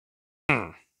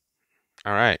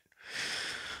Alright.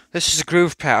 This is a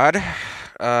Groovepad.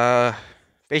 Uh,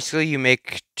 Basically you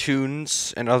make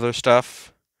tunes and other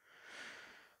stuff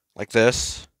like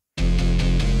this.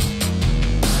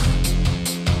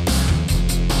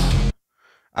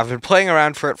 I've been playing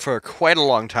around for it for quite a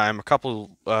long time. Not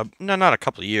a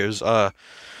couple of years, a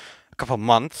couple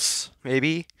months,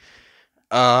 maybe.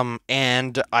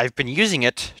 And I've been using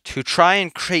it to try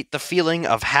and create the feeling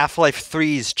of Half-Life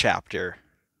 3's chapter.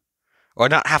 Or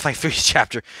not Half-Life 3's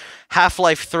chapter.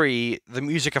 Half-Life 3, the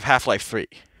music of Half-Life 3.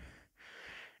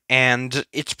 And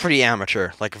it's pretty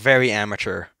amateur, like very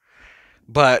amateur.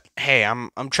 But hey, I'm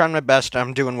trying my best.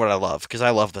 I'm doing what I love because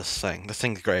I love this thing. This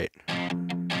thing's great.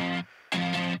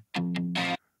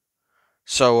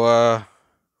 So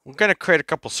we're gonna create a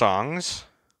couple songs.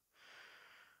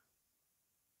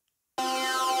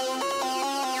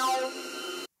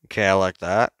 Okay, I like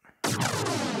that.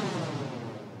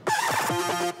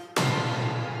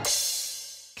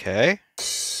 Okay.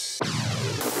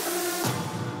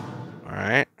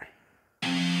 Alright.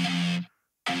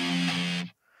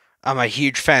 I'm a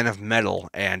huge fan of metal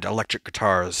and electric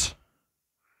guitars.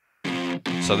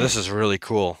 So this is really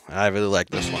cool. I really like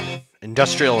this one.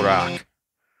 Industrial rock.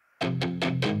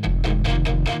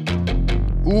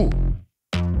 Ooh.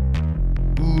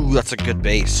 Ooh, that's a good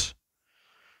bass.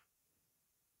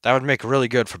 That would make really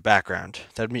good for background.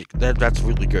 That's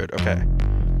really good. Okay.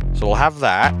 So we'll have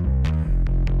that.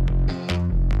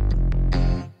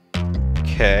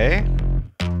 Okay.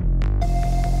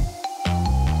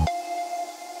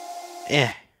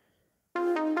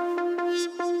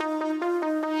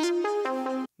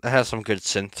 That has some good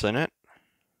synths in it.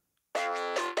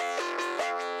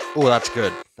 Oh, that's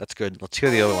good. That's good. Let's hear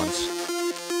the other ones.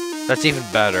 That's even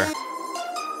better.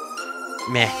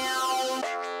 Meh.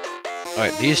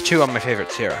 Alright, these two are my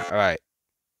favorites here. Alright.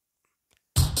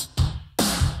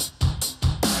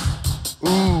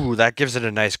 Ooh, that gives it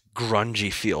a nice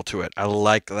grungy feel to it. I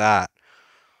like that.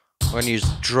 We're gonna use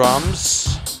drums.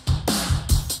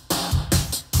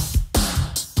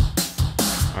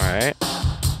 Alright.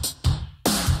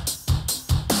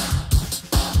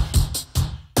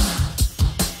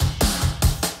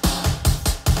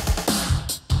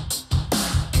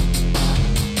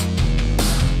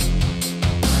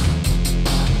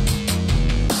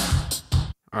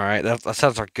 Alright, that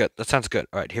sounds like good. That sounds good.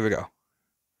 Alright, here we go.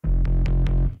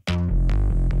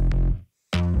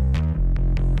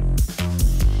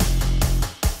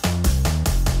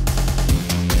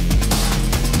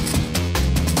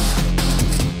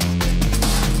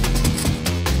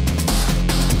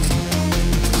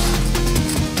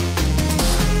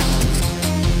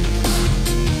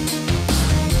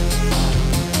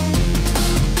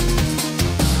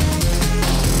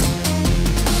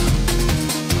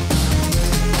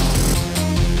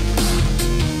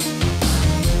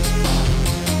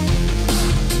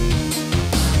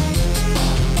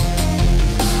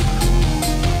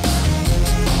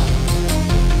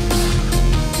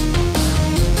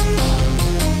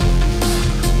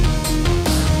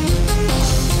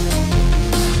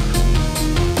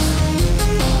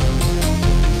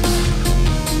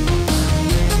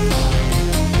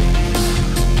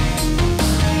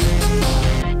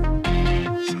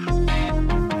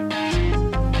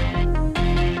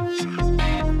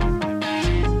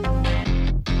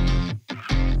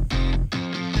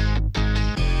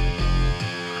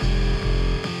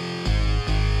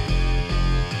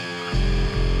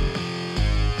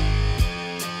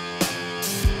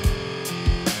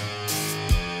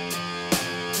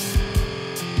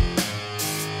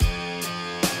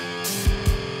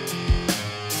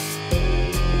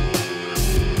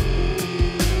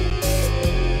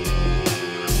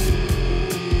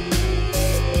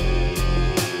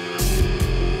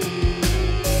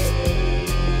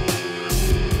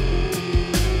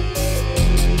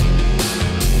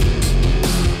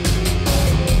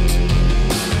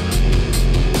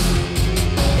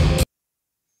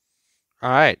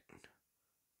 Alright.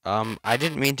 I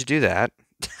didn't mean to do that.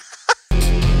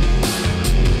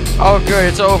 Oh, good,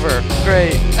 it's over.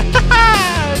 Great.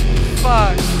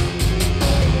 Fuck.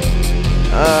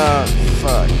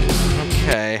 Fuck.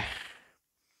 Okay.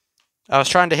 I was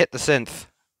trying to hit the synth.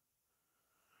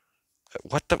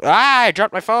 What the? Ah, I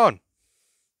dropped my phone.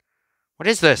 What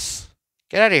is this?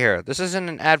 Get out of here. This isn't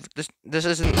an ad. This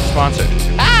isn't sponsored.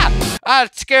 Ah! Ah,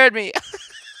 it scared me.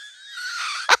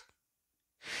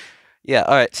 Yeah,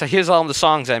 alright, so here's all the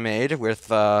songs I made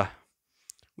with,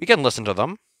 we can listen to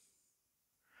them.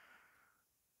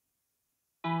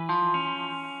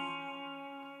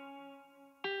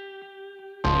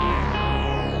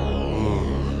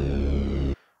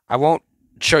 I won't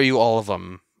show you all of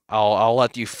them. I'll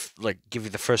let you give you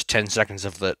the first 10 seconds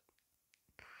of that.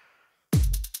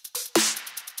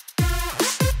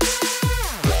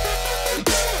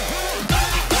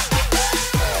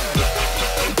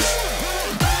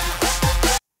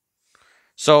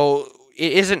 So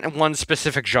it isn't one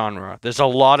specific genre. There's a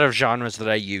lot of genres that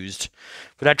I used,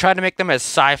 but I tried to make them as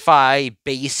sci-fi,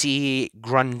 bassy,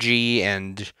 grungy,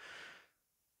 and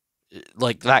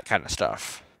like that kind of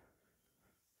stuff.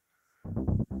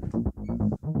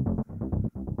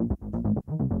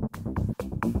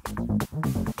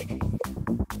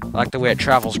 I like the way it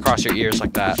travels across your ears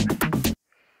like that,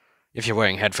 if you're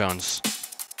wearing headphones.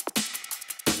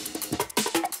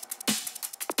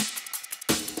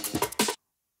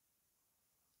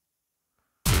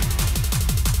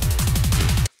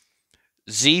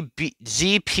 ZPEFM,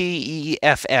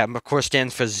 of course,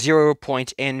 stands for Zero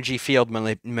Point Energy Field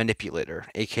Manipulator,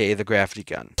 aka the gravity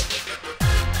gun.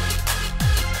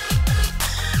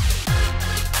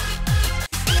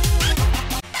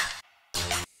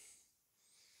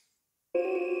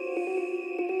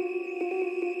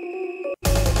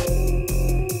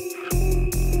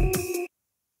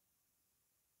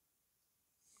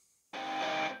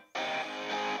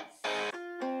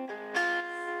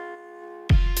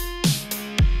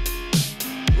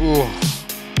 Ooh.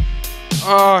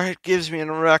 Oh, it gives me an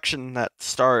erection, that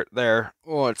start there.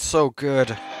 Oh, it's so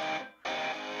good.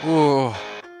 Ooh.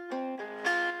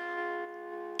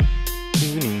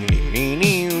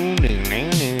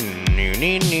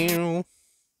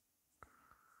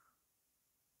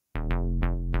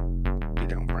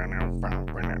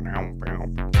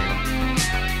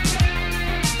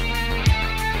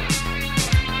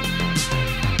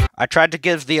 I tried to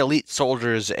give the elite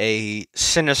soldiers a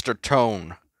sinister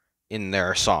tone in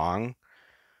their song,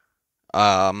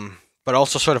 but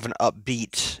also sort of an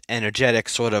upbeat, energetic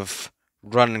sort of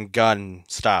run and gun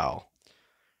style.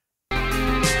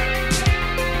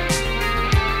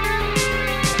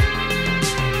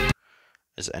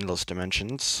 There's endless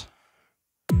dimensions.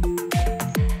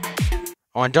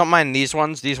 Oh, and don't mind these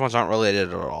ones. These ones aren't related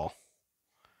at all.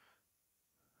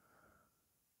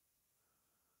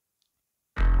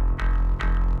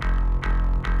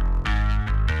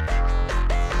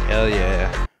 Hell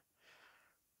yeah.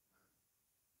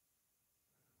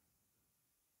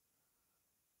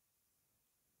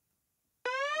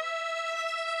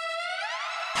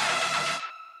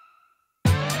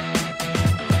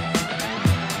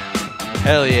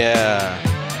 Hell yeah.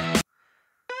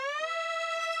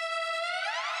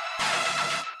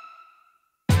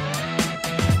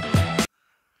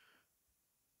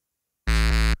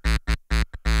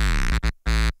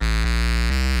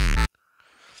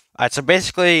 Alright, so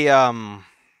basically, yeah,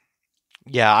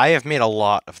 I have made a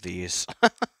lot of these.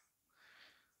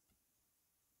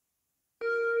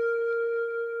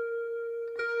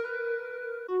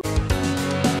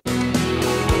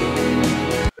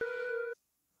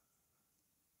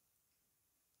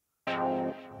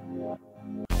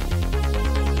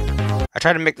 I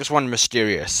tried to make this one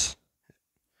mysterious.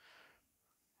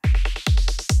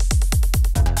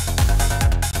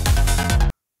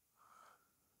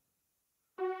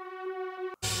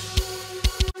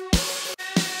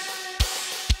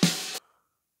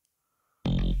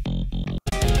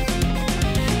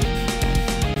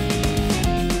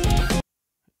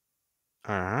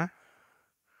 Uh-huh.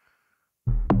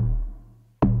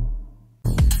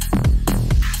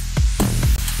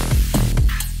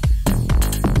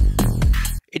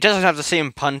 It doesn't have the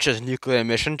same punch as Nuclear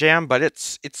Mission Jam, but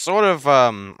it's sort of,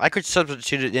 I could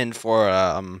substitute it in for,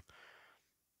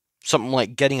 something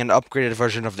like getting an upgraded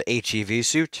version of the HEV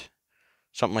suit.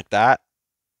 Something like that.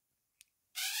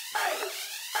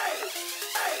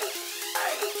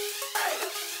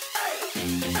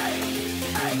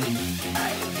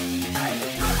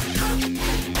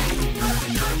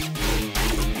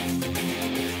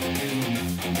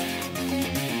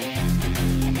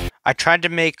 I tried to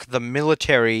make the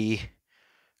military,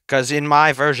 because in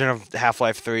my version of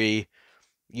Half-Life 3,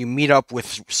 you meet up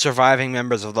with surviving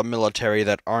members of the military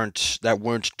that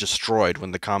weren't destroyed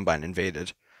when the Combine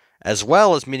invaded, as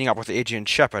well as meeting up with Agent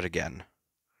Shepard again.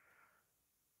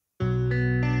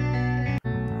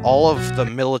 All of the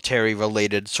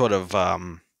military-related sort of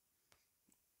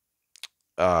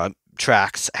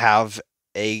tracks have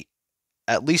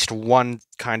at least one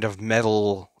kind of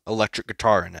metal electric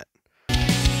guitar in it.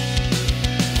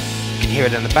 You can hear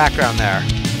it in the background there.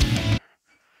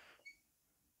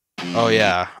 Oh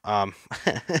yeah,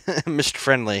 Mr.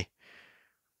 Friendly.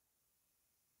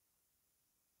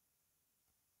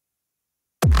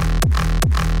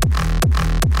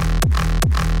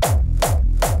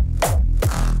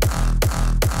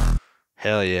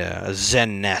 Hell yeah, a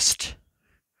Zen nest.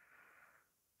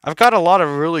 I've got a lot of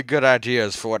really good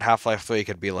ideas for what Half-Life 3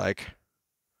 could be like.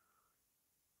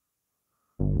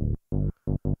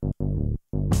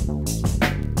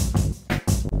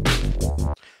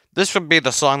 This would be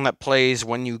the song that plays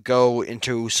when you go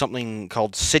into something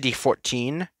called City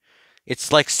 14.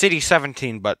 It's like City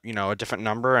 17, but, you know, a different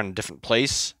number and a different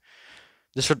place.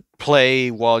 This would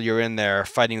play while you're in there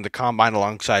fighting the Combine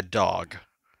alongside Dog.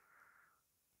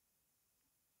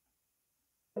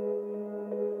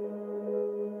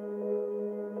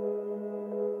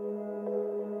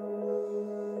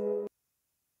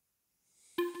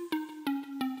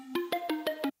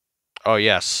 Oh,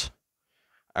 yes.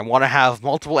 I want to have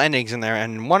multiple endings in there,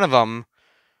 and one of them,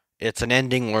 it's an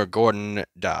ending where Gordon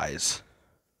dies.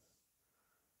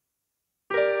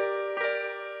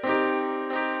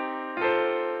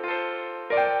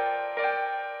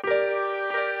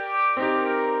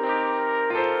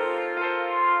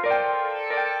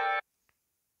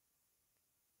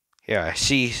 Here, I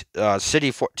see City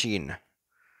 14.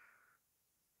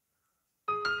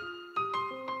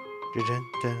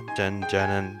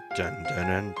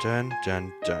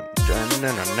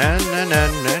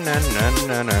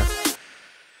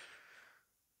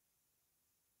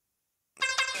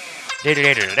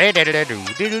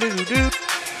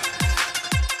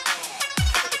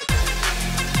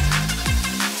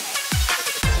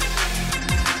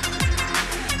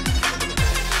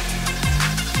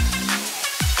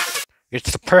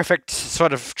 It's the perfect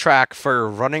sort of track for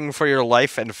running for your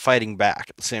life and fighting back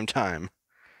at the same time.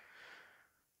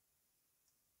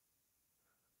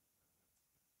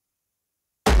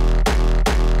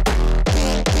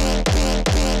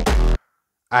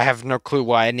 I have no clue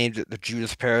why I named it the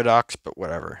Judith Paradox, but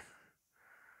whatever.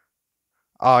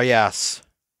 Oh, yes.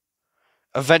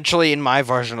 Eventually, in my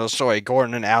version of the story,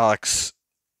 Gordon and Alex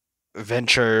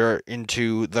venture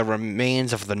into the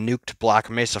remains of the nuked Black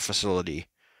Mesa facility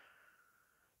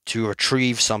to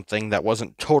retrieve something that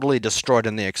wasn't totally destroyed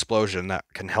in the explosion that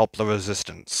can help the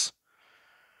resistance.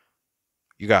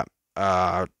 You got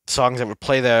songs that would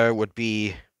play there would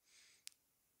be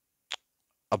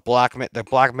the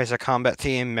Black Mesa combat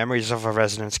theme, Memories of a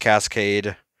Resonance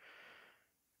Cascade,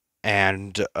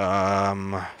 and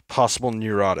Possible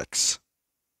Neurotics.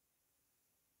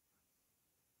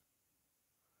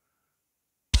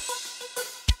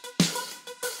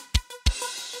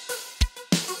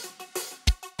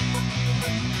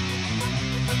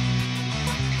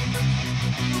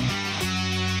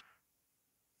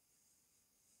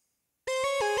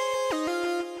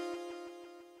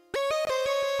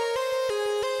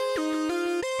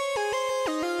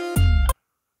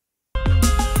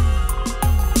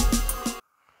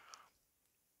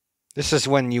 This is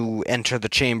when you enter the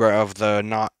chamber of the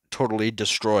not totally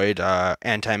destroyed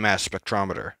anti-mass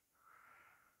spectrometer.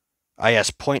 Yes,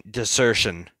 point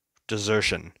desertion.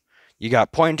 You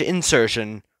got point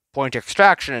insertion, point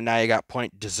extraction, and now you got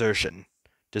point desertion.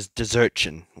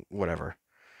 Desertion, whatever.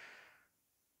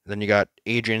 Then you got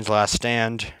Adrian's Last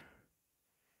Stand.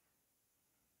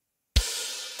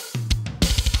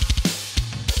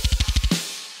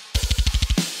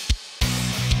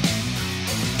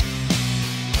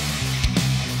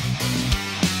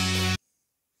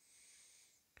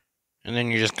 And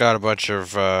then you just got a bunch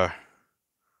of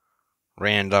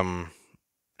random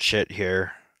shit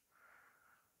here.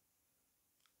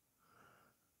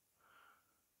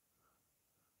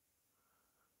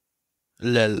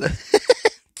 Lol.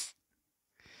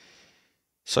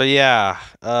 So yeah,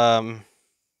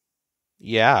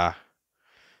 yeah.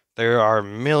 There are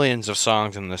millions of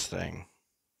songs in this thing.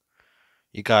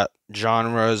 You got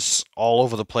genres all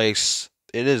over the place.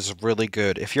 It is really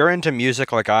good. If you're into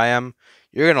music like I am,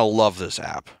 you're gonna love this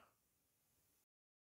app.